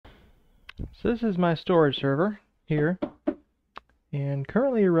So this is my storage server here, and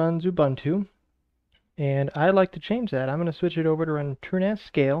currently it runs Ubuntu, and I'd like to change that. I'm going to switch it over to run TrueNAS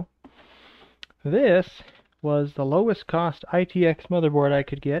SCALE. This was the lowest cost ITX motherboard I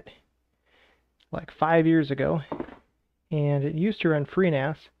could get like 5 years ago, and it used to run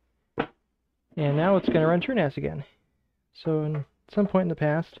FreeNAS, and now it's going to run TrueNAS again. So at some point in the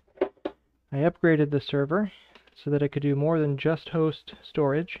past, I upgraded the server so that it could do more than just host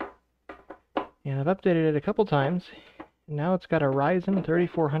storage, and I've updated it a couple times. Now it's got a Ryzen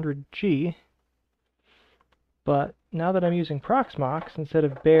 3400G, but now that I'm using Proxmox instead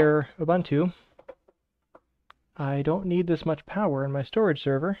of bare Ubuntu, I don't need this much power in my storage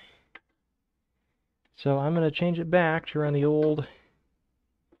server, so I'm going to change it back to run the old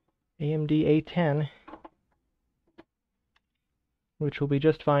AMD A10, which will be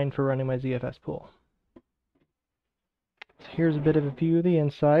just fine for running my ZFS pool. So here's a bit of a view of the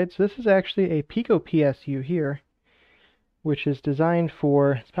inside. So this is actually a Pico PSU here, which is designed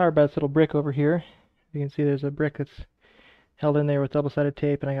for, it's powered by this little brick over here. You can see there's a brick that's held in there with double-sided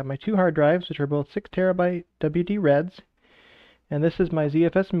tape, and I got my 2 hard drives, which are both 6 terabyte WD Reds, and this is my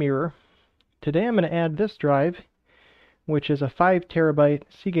ZFS mirror. Today I'm going to add this drive, which is a 5 terabyte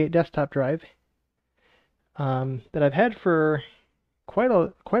Seagate desktop drive that I've had for quite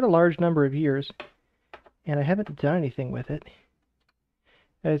a large number of years, and I haven't done anything with it.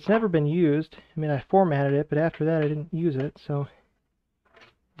 It's never been used. I mean, I formatted it, but after that I didn't use it, so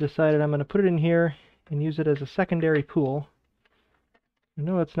decided I'm going to put it in here and use it as a secondary pool. I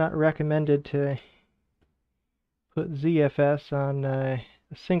know it's not recommended to put ZFS on a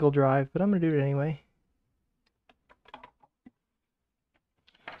single drive, but I'm going to do it anyway.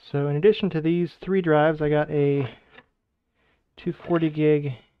 So in addition to these 3 drives, I got a 240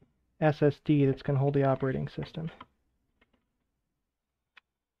 gig SSD that's going to hold the operating system.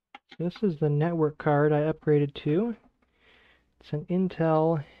 So this is the network card I upgraded to. It's an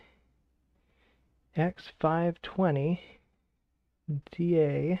Intel X520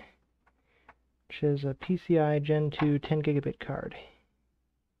 DA, which is a PCI Gen 2 10 gigabit card.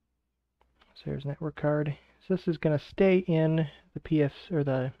 So there's network card. So this is going to stay in the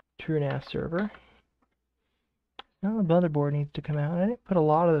TrueNAS server. Now the motherboard needs to come out. I didn't put a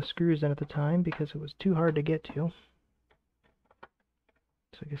lot of the screws in at the time because it was too hard to get to.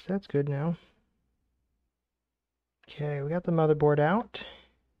 So I guess that's good now. Okay, we got the motherboard out.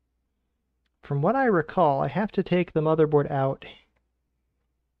 From what I recall, I have to take the motherboard out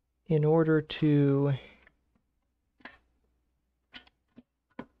in order to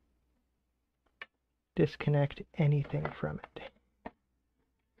disconnect anything from it.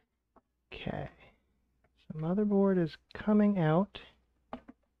 Okay, so motherboard is coming out.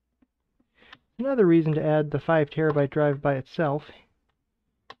 Another reason to add the 5 terabyte drive by itself,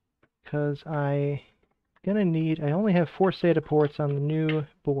 because I only have 4 SATA ports on the new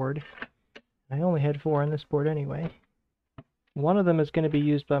board. I only had 4 on this board anyway. One of them is going to be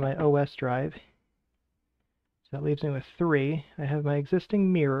used by my OS drive, so that leaves me with 3. I have my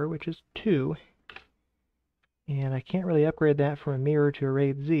existing mirror, which is 2, and I can't really upgrade that from a mirror to a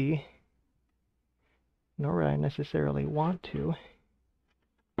RAID Z, nor would I necessarily want to.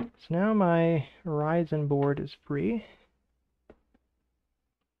 So now my Ryzen board is free.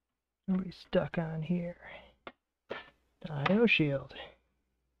 What are we stuck on here? IO shield.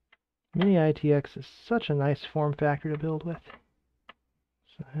 Mini ITX is such a nice form factor to build with.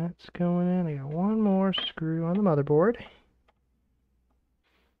 So that's going in. I got one more screw on the motherboard.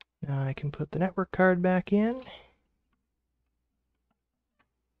 Now I can put the network card back in.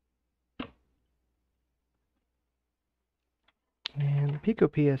 And the Pico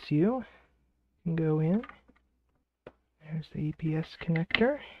PSU can go in. There's the EPS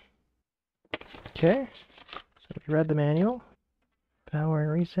connector. Okay, so if you read the manual, power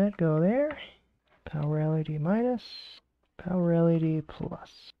and reset go there. Power LED minus, power LED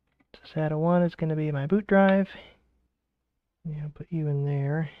plus. So SATA 1 is going to be my boot drive. Yeah, put you in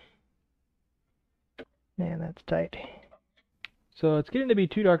there. And that's tight. So it's getting to be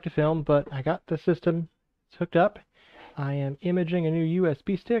too dark to film, but I got the system hooked up. I am imaging a new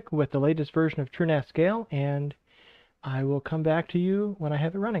USB stick with the latest version of TrueNAS SCALE, and I will come back to you when I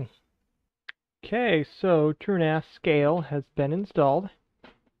have it running. Okay, so TrueNAS SCALE has been installed.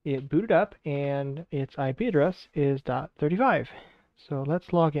 It booted up, and its IP address is .35. So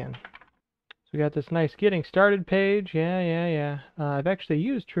let's log in. So we got this nice getting started page. I've actually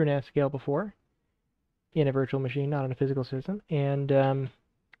used TrueNAS SCALE before in a virtual machine, not on a physical system, and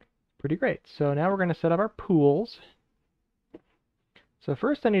pretty great. So now we're going to set up our pools. So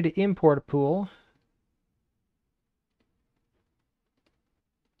first I need to import a pool.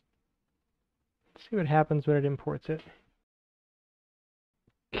 Let's see what happens when it imports it.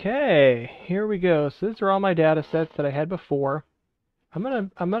 Okay, here we go. So these are all my data sets that I had before. I'm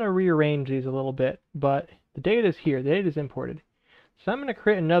gonna rearrange these a little bit, but the data is here. The data is imported. So I'm gonna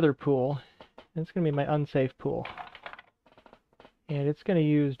create another pool. And it's gonna be my unsafe pool. And it's gonna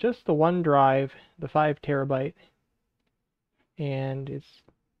use just the one drive, the 5 terabyte. And it's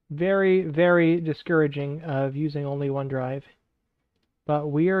very, very discouraging of using only one drive. But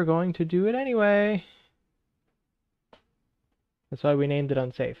we are going to do it anyway. That's why we named it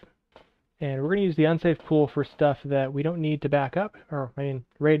unsafe. And we're going to use the unsafe pool for stuff that we don't need to back up. Or, I mean,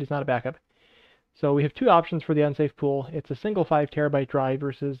 RAID is not a backup. So we have two options for the unsafe pool. It's a single 5 terabyte drive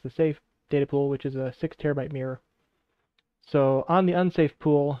versus the safe data pool, which is a 6 terabyte mirror. So on the unsafe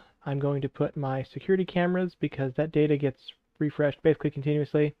pool, I'm going to put my security cameras because that data gets refreshed basically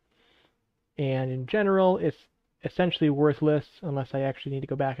continuously. And in general, it's essentially worthless unless I actually need to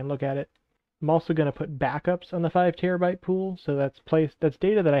go back and look at it. I'm also going to put backups on the 5 terabyte pool, so that's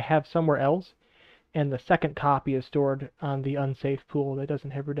data that I have somewhere else, and the second copy is stored on the unsafe pool that doesn't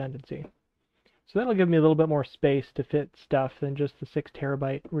have redundancy. So that'll give me a little bit more space to fit stuff than just the 6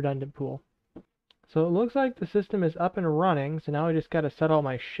 terabyte redundant pool. So it looks like the system is up and running, so now I just got to set all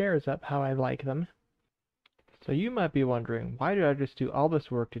my shares up how I like them. So you might be wondering, why did I just do all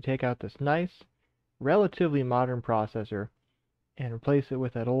this work to take out this nice, relatively modern processor and replace it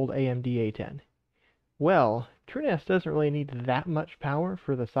with that old AMD A10? Well, TrueNAS doesn't really need that much power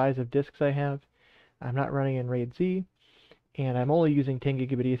for the size of disks I have. I'm not running in RAID Z, and I'm only using 10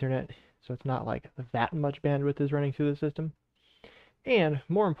 gigabit Ethernet, so it's not like that much bandwidth is running through the system. And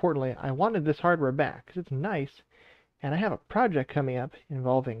more importantly, I wanted this hardware back because it's nice, and I have a project coming up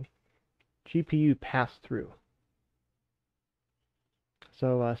involving GPU pass-through.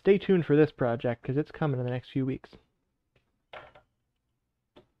 So stay tuned for this project because it's coming in the next few weeks.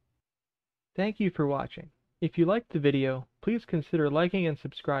 Thank you for watching. If you liked the video, please consider liking and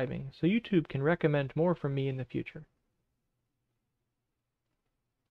subscribing so YouTube can recommend more from me in the future.